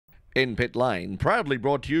In Pit Lane, proudly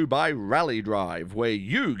brought to you by Rally Drive, where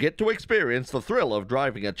you get to experience the thrill of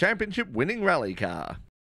driving a championship-winning rally car.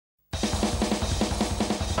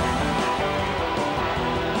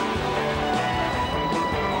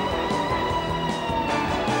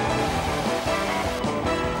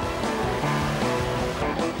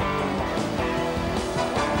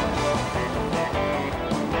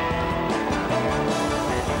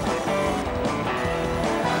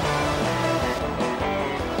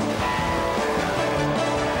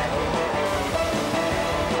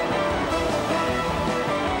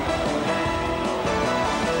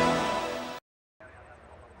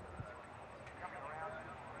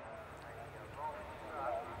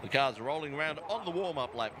 The cars are rolling around on the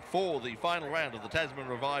warm-up lap for the final round of the Tasman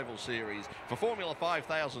Revival Series for Formula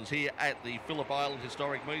 5000s here at the Phillip Island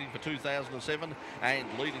Historic Meeting for 2007,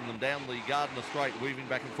 and leading them down the Gardner Straight, weaving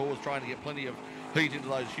back and forwards, trying to get plenty of heat into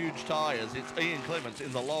those huge tyres. It's Ian Clements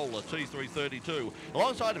in the Lola T332.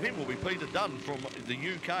 Alongside of him will be Peter Dunn from the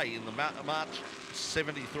UK in the March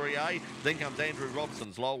 73A. Then comes Andrew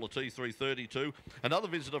Robson's Lola T332. Another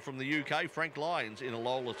visitor from the UK, Frank Lyons, in a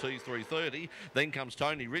Lola T330. Then comes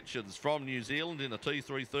Tony Richards from New Zealand in a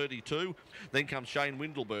T332. Then comes Shane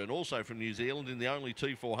Windleburn, also from New Zealand, in the only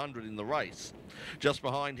T400 in the race. Just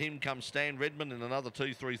behind him comes Stan Redman in another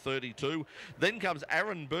T332. Then comes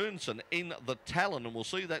Aaron Burnson in the Talon, and we'll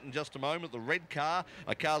see that in just a moment. The red car,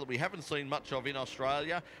 a car that we haven't seen much of in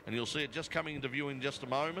Australia, and you'll see it just coming into view in just a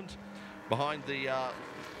moment. Behind the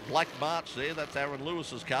black March there, that's Aaron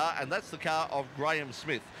Lewis's car, and that's the car of Graham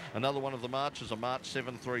Smith. Another one of the Marches, a March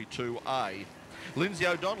 732A. Lindsay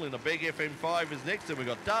O'Donnell in a Beg FM5 is next, and we've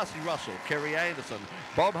got Darcy Russell, Kerry Anderson,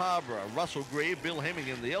 Bob Harborough, Russell Greer, Bill Hemming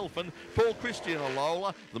in the Elephant, Paul Christie in a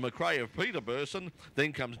Lola, the McRae of Peter Burson.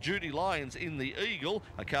 Then comes Judy Lyons in the Eagle,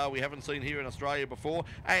 a car we haven't seen here in Australia before.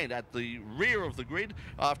 And at the rear of the grid,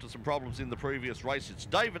 after some problems in the previous race, it's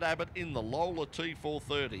David Abbott in the Lola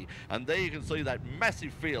T430. And there you can see that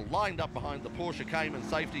massive field lined up behind the Porsche Cayman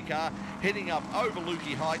safety car, heading up over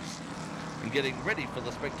Lukey Heights and getting ready for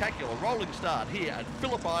the spectacular rolling start here at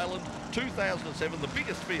Phillip Island 2007, the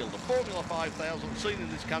biggest field of Formula 5000 seen in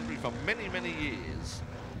this country for many, many years.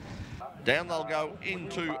 Down they'll go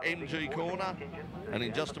into MG corner, and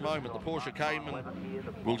in just a moment the Porsche Cayman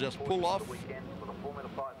will just pull off.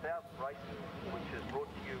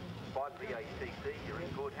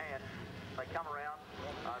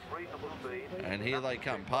 And here they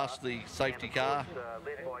come, past the safety car.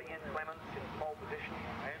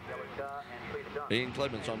 Ian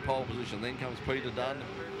Clements on pole position, then comes Peter Dunn.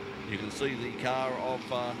 You can see the car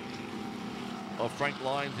of Frank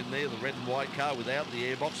Lyons in there, the red and white car without the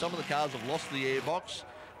airbox. Some of the cars have lost the airbox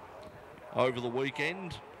over the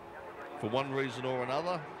weekend for one reason or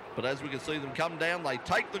another. But as we can see them come down, they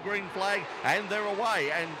take the green flag and they're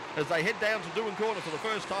away. And as they head down to Doohan Corner for the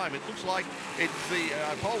first time, it looks like it's the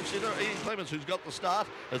pole sitter, Ian Clements, who's got the start.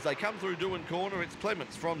 As they come through Doohan Corner, it's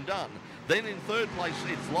Clements from Dunn. Then in third place,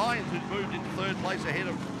 it's Lyons, who's moved into third place ahead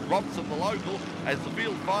of Robson, the local, as the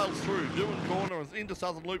field files through Doohan Corner and into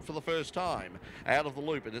Southern Loop for the first time. Out of the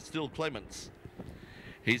loop, and it's still Clements.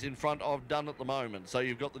 He's in front of Dunn at the moment. So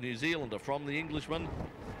you've got the New Zealander from the Englishman.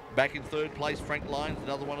 Back in third place, Frank Lyons,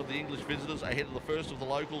 another one of the English visitors, ahead of the first of the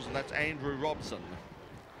locals, and that's Andrew Robson.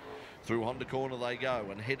 Through Honda Corner they go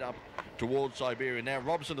and head up towards Siberia. Now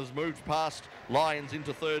Robson has moved past Lyons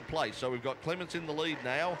into third place, so we've got Clements in the lead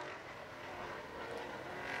now.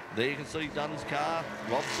 There you can see Dunn's car,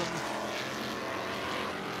 Robson.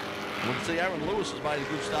 We can see Aaron Lewis has made a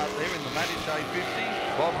good start there in the Manish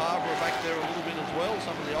A50. Bob Harborough back there a little bit as well,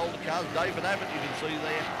 some of the older cars. David Abbott you can see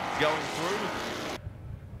there going through.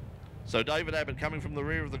 So David Abbott coming from the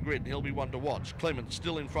rear of the grid, and he'll be one to watch. Clements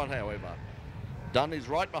still in front, however. Dunn is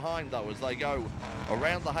right behind, though, as they go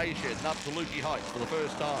around the hay shed and up to Lukey Heights for the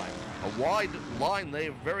first time. A wide line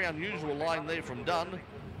there, very unusual line there from Dunn.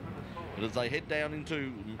 But as they head down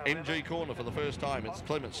into MG corner for the first time, it's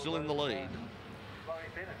Clements still in the lead.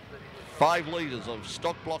 5 litres of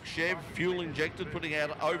stock block Chev, fuel injected, putting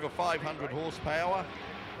out over 500 horsepower.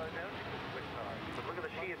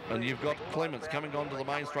 And you've got Clements coming onto the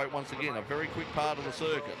main straight once again, a very quick part of the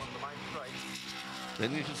circuit.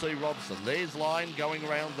 Then you can see Robson. There's Lyon going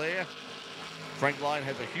around there. Frank Lyon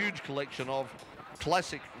has a huge collection of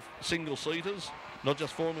classic single-seaters, not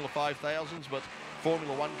just Formula 5000s, but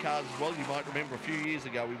Formula 1 cars as well. You might remember a few years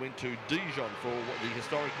ago we went to Dijon for the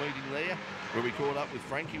historic meeting there, where we caught up with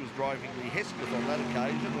Frank. He was driving the Hesketh on that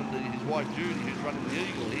occasion, and his wife Judy, who's running the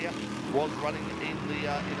Eagle here, was running in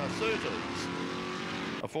a Surtees,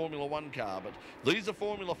 a Formula 1 car. But these are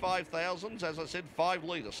Formula 5000s, as I said, 5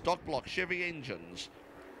 litre stock block Chevy engines.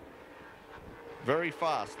 Very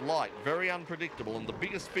fast, light, very unpredictable, and the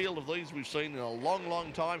biggest field of these we've seen in a long,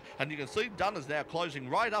 long time. And you can see Dunn is now closing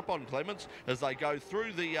right up on Clements as they go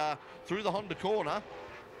through the Honda corner.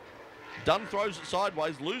 Dunn throws it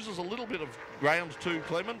sideways, loses a little bit of ground to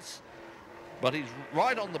Clements, but he's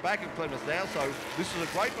right on the back of Clements now. So this is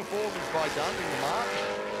a great performance by Dunn in the March.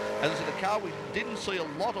 As I said, a car we didn't see a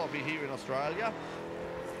lot of here in Australia.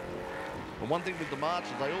 And one thing with the March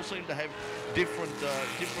is they all seem to have different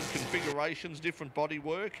configurations, different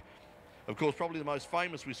bodywork. Of course, probably the most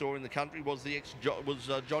famous we saw in the country was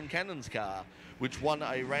John Cannon's car, which won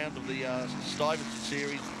a round of the Stuyvesant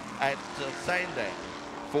Series at Sandown,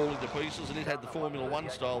 falling to pieces, and it had the Formula One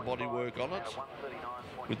style bodywork on it,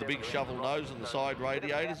 with the big shovel nose and the side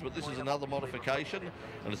radiators. But this is another modification,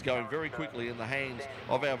 and it's going very quickly in the hands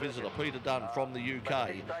of our visitor, Peter Dunn from the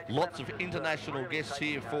UK. Lots of international guests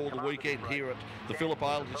here for the weekend here at the Phillip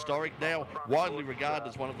Island Historic, now widely regarded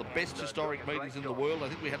as one of the best historic meetings in the world. I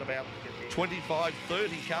think we had about 25,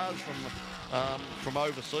 30 cars from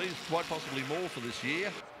overseas, quite possibly more for this year.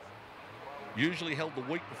 Usually held the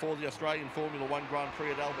week before the Australian Formula One Grand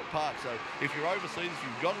Prix at Albert Park. So if you're overseas, if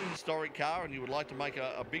you've got an historic car and you would like to make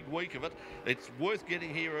a big week of it, it's worth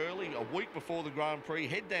getting here early, a week before the Grand Prix.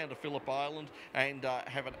 Head down to Phillip Island and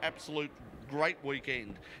have an absolute great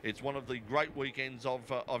weekend. It's one of the great weekends of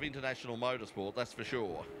international motorsport, that's for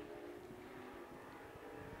sure.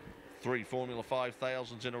 3 Formula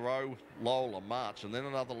 5000s in a row. Lola, March, and then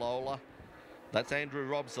another Lola. That's Andrew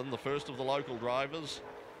Robson, the first of the local drivers.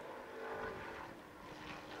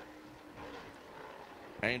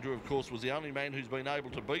 Andrew, of course, was the only man who's been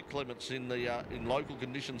able to beat Clements in local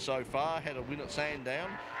conditions so far. Had a win at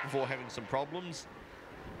Sandown before having some problems.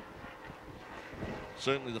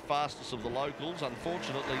 Certainly the fastest of the locals.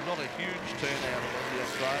 Unfortunately, not a huge turnout among the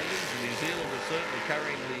Australians. And New Zealand is certainly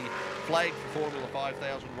carrying the flag for Formula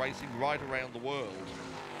 5000 racing right around the world.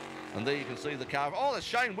 And there you can see the car. Oh, there's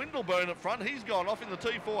Shane Windelburn up front. He's gone off in the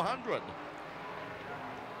T400.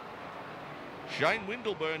 Shane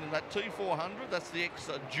Windelburn in that T400, that's the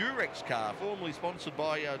ex-Durex car, formerly sponsored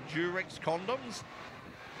by Durex condoms.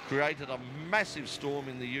 Created a massive storm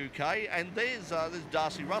in the UK. And there's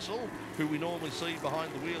Darcy Russell, who we normally see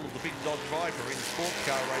behind the wheel of the big Dodge Viper in sports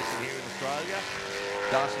car racing here in Australia.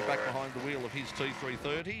 Darcy back behind the wheel of his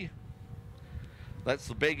T330. That's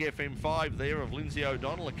the Beg FM5 there of Lindsay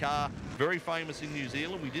O'Donnell, a car very famous in New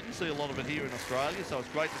Zealand. We didn't see a lot of it here in Australia, so it's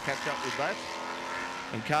great to catch up with that.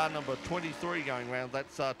 And car number 23 going round,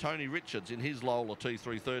 that's Tony Richards in his Lola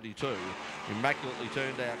T332. Immaculately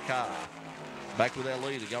turned out car. Back with our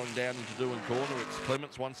leader going down into Doohan Corner. It's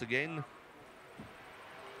Clements once again.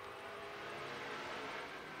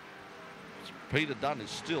 Peter Dunn is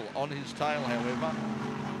still on his tail, however.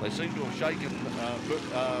 They seem to have shaken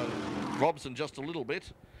Robson just a little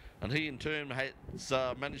bit. And he in turn has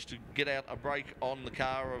managed to get out a break on the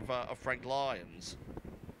car of Frank Lyons.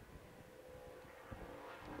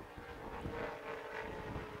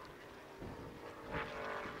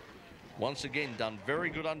 Once again, Dunn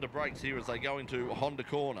very good under brakes here as they go into Honda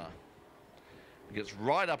corner. He gets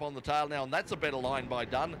right up on the tail now, and that's a better line by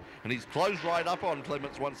Dunn. And he's closed right up on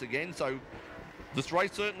Clements once again. So this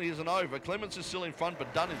race certainly isn't over. Clements is still in front,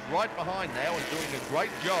 but Dunn is right behind now and doing a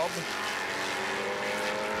great job.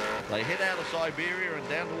 They head out of Siberia and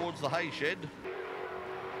down towards the hay shed.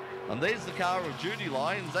 And there's the car of Judy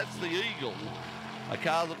Lyons. That's the Eagle, a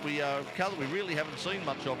car that we really haven't seen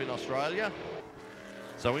much of in Australia.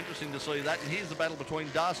 So interesting to see that. And here's the battle between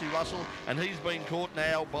Darcy Russell, and he's been caught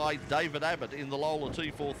now by David Abbott in the Lola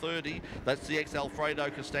T430. That's the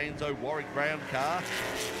ex-Alfredo Costanzo Warwick Brown car.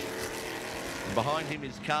 And behind him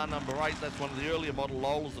is car number 8. That's one of the earlier model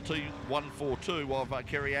Lolas, the T142 of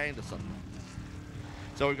Kerry Anderson.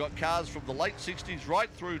 So we've got cars from the late 60s right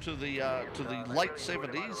through to the late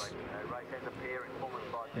 70s.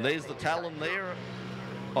 And there's the Talon there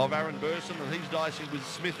of Aaron Burson, and he's dicing with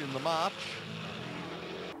Smith in the March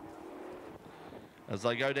as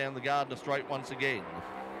they go down the Gardner Straight once again.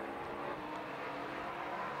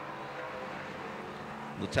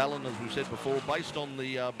 The Talon, as we've said before, based on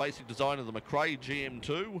the basic design of the McRae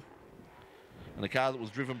GM2, and a car that was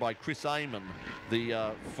driven by Chris Amon,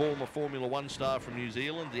 the former Formula One star from New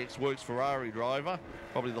Zealand, the ex-Works Ferrari driver,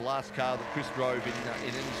 probably the last car that Chris drove in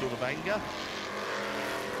any sort of anger.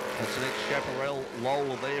 That's an ex-Chaparral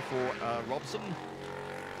Lola there for Robson.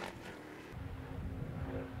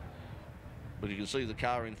 But you can see the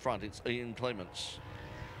car in front, it's Ian Clements.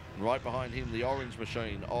 And right behind him, the orange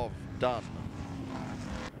machine of Dunn.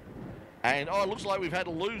 And, it looks like we've had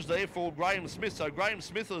a lose there for Graham Smith. So Graham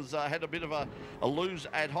Smith has had a bit of a lose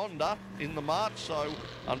at Honda in the March. So,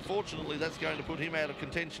 unfortunately, that's going to put him out of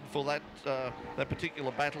contention for that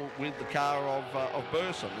particular battle with the car of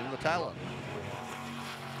Burson in the Talon.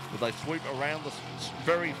 They sweep around this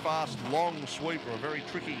very fast, long sweeper, a very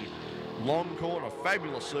tricky, long corner.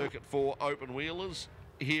 Fabulous circuit for open wheelers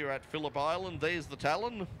here at Phillip Island. There's the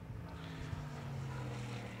Talon.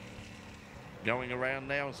 Going around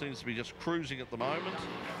now and seems to be just cruising at the moment.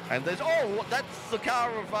 And there's, that's the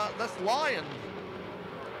car of, that's Lion.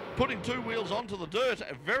 Putting two wheels onto the dirt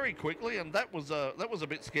very quickly, and that was a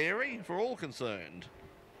bit scary for all concerned.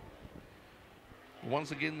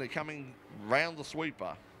 Once again, they're coming round the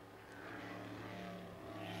sweeper.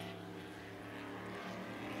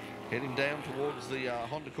 Heading down towards the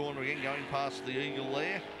Honda corner again, going past the Eagle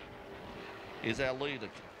there, is our leader,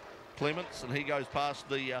 Clements, and he goes past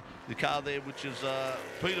the car there, which is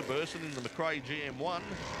Peter Burson in the McRae GM1.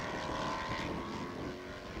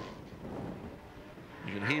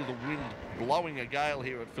 You can hear the wind blowing a gale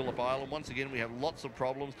here at Phillip Island. Once again, we have lots of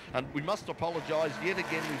problems, and we must apologise. Yet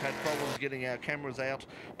again, we've had problems getting our cameras out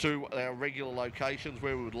to our regular locations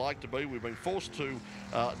where we would like to be. We've been forced to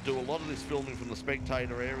do a lot of this filming from the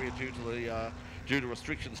spectator area due to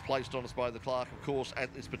restrictions placed on us by the clerk, of course,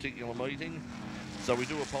 at this particular meeting. So we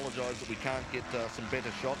do apologise that we can't get some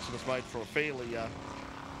better shots, and it's made for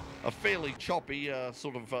a fairly choppy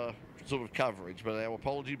sort of coverage, but our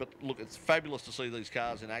apology. But look, it's fabulous to see these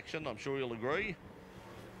cars in action, I'm sure you'll agree.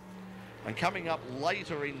 And coming up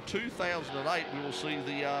later in 2008, we will see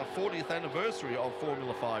the 40th anniversary of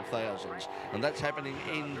Formula 5000s, and that's happening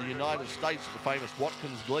in the United States at the famous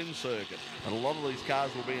Watkins Glen circuit, and a lot of these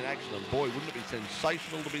cars will be in action, and boy, wouldn't it be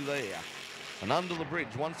sensational to be there. And under the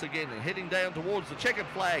bridge once again, and heading down towards the checkered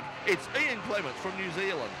flag, it's Ian Clements from New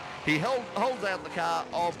Zealand. He holds out the car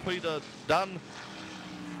of Peter Dunn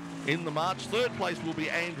in the March. Third place will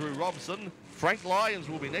be Andrew Robson. Frank Lyons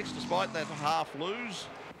will be next despite that half lose.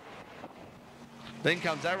 Then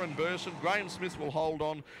comes Aaron Burson. Graham Smith will hold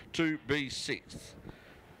on to be sixth.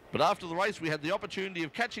 But after the race, we had the opportunity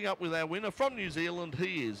of catching up with our winner from New Zealand.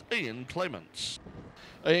 He is Ian Clements.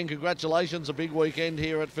 Ian, congratulations, a big weekend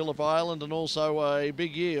here at Phillip Island, and also a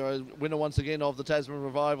big year, a winner once again of the Tasman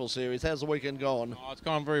Revival Series. How's the weekend gone? Oh, it's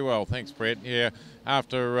gone very well, thanks Brett. Yeah,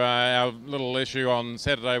 after our little issue on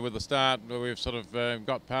Saturday with the start, we've sort of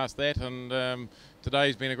got past that, and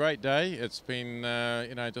today's been a great day. It's been,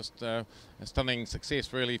 just a stunning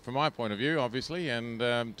success really from my point of view, obviously, and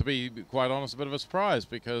to be quite honest, a bit of a surprise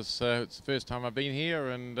because it's the first time I've been here,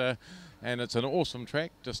 and it's an awesome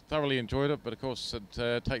track. Just thoroughly enjoyed it, but of course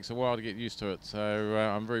it takes a while to get used to it. So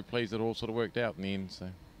I'm very pleased it all sort of worked out in the end.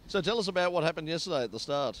 So tell us about what happened yesterday at the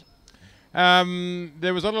start.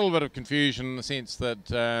 There was a little bit of confusion in the sense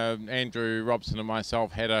that Andrew Robson and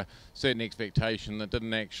myself had a certain expectation that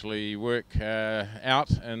didn't actually work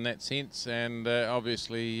out in that sense, and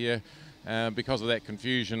obviously because of that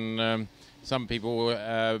confusion, some people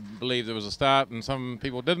believed there was a start and some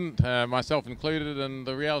people didn't, myself included, and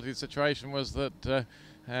the reality of the situation was that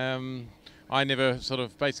I never sort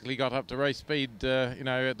of basically got up to race speed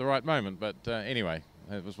at the right moment, but anyway,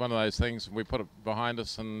 it was one of those things. We put it behind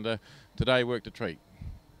us, and today worked a treat.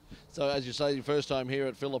 So as you say, your first time here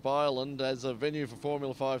at Phillip Island as a venue for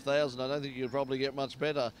Formula 5000, I don't think you could probably get much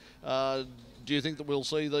better. Do you think that we'll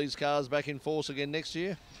see these cars back in force again next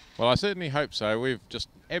year? Well, I certainly hope so. We've just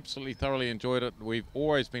absolutely thoroughly enjoyed it. We've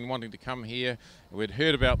always been wanting to come here. We'd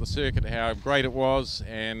heard about the circuit, how great it was,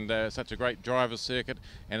 and such a great driver's circuit,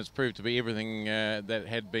 and it's proved to be everything that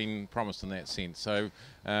had been promised in that sense. So,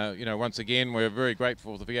 once again, we're very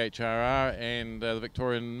grateful to the VHRR and the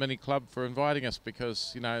Victorian Mini Club for inviting us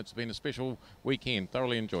because, it's been a special weekend.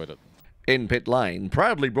 Thoroughly enjoyed it. In Pit Lane,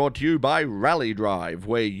 proudly brought to you by Rally Drive,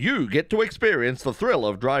 where you get to experience the thrill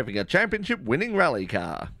of driving a championship-winning rally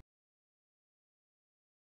car.